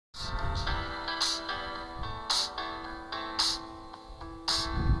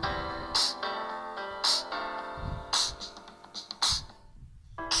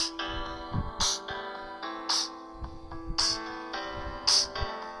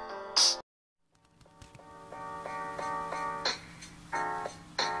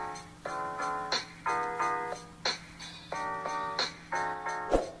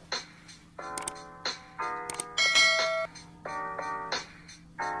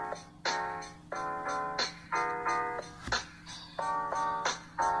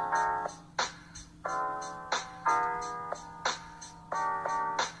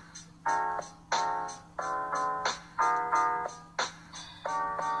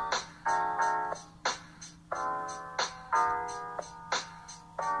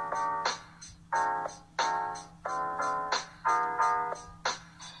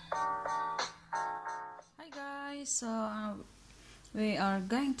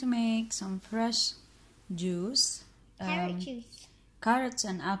going to make some fresh juice. Carrot juice. Carrots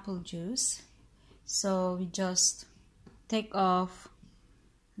and apple juice. So we just take off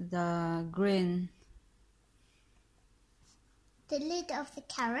the green. The lid of the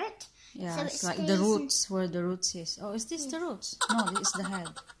carrot. Yeah, so it's like the roots, where the roots is. Oh, is this the roots? No, this is the head.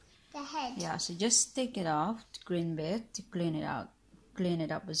 The head. Yeah, so just take it off, the green bit, to clean it out. Clean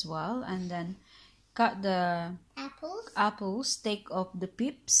it up as well. And then cut the apples, take off the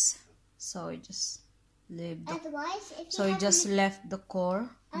pips. So you just leave the... Otherwise, if you so you just left the core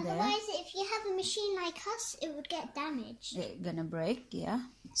there. Otherwise, if you have a machine like us, it would get damaged. It's gonna break, yeah.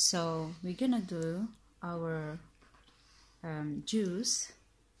 So we're gonna do our juice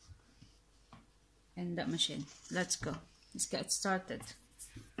in that machine. Let's go. Let's get started.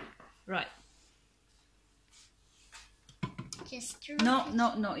 Right.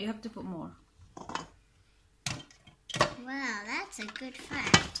 No, you have to put more. Wow, that's a good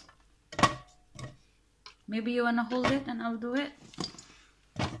fact. Maybe you wanna hold it and I'll do it.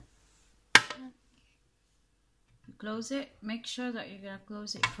 Close it. Make sure that you're gonna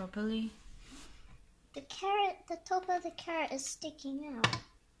close it properly. The top of the carrot is sticking out.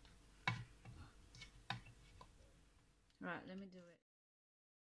 Right, let me do it.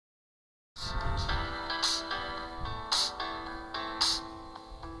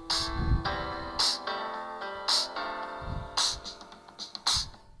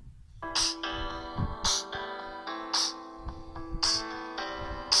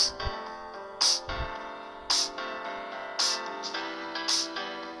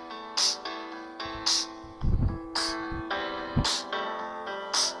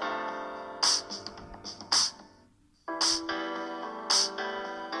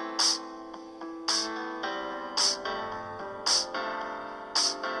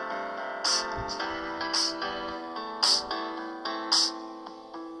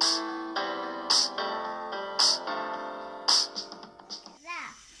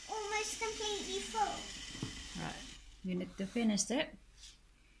 You need to finish it.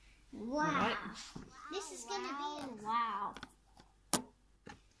 Wow. Right. This is going to be a wow.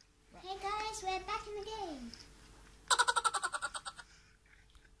 Hey guys, we're back in the game.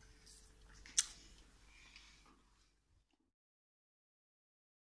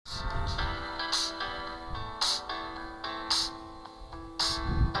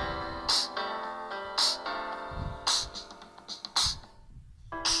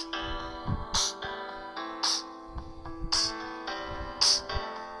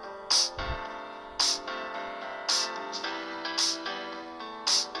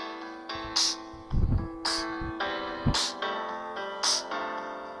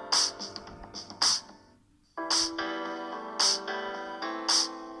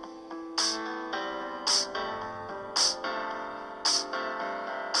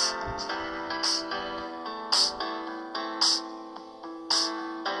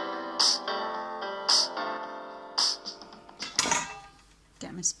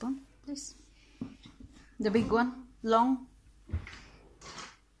 Get my spoon, please. The big one, long.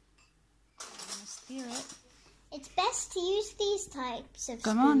 Stir it. It's best to use these types of spoons.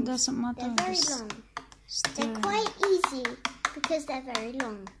 Come on, doesn't matter. They're very long. They're quite easy because they're very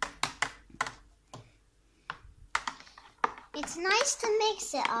long. It's nice to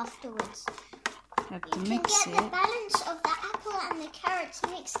mix it afterwards. Have to you mix can it. get the balance of the apple and the carrots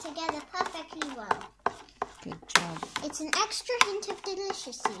mixed together perfectly well. Good job. It's an extra hint of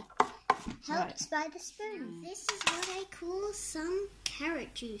deliciousy, helped by the spoon. This is what I call some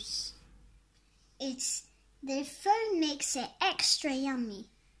carrot juice. The foam makes it extra yummy.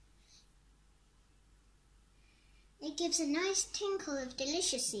 It gives a nice tinkle of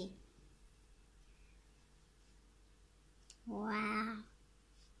deliciousy. Wow.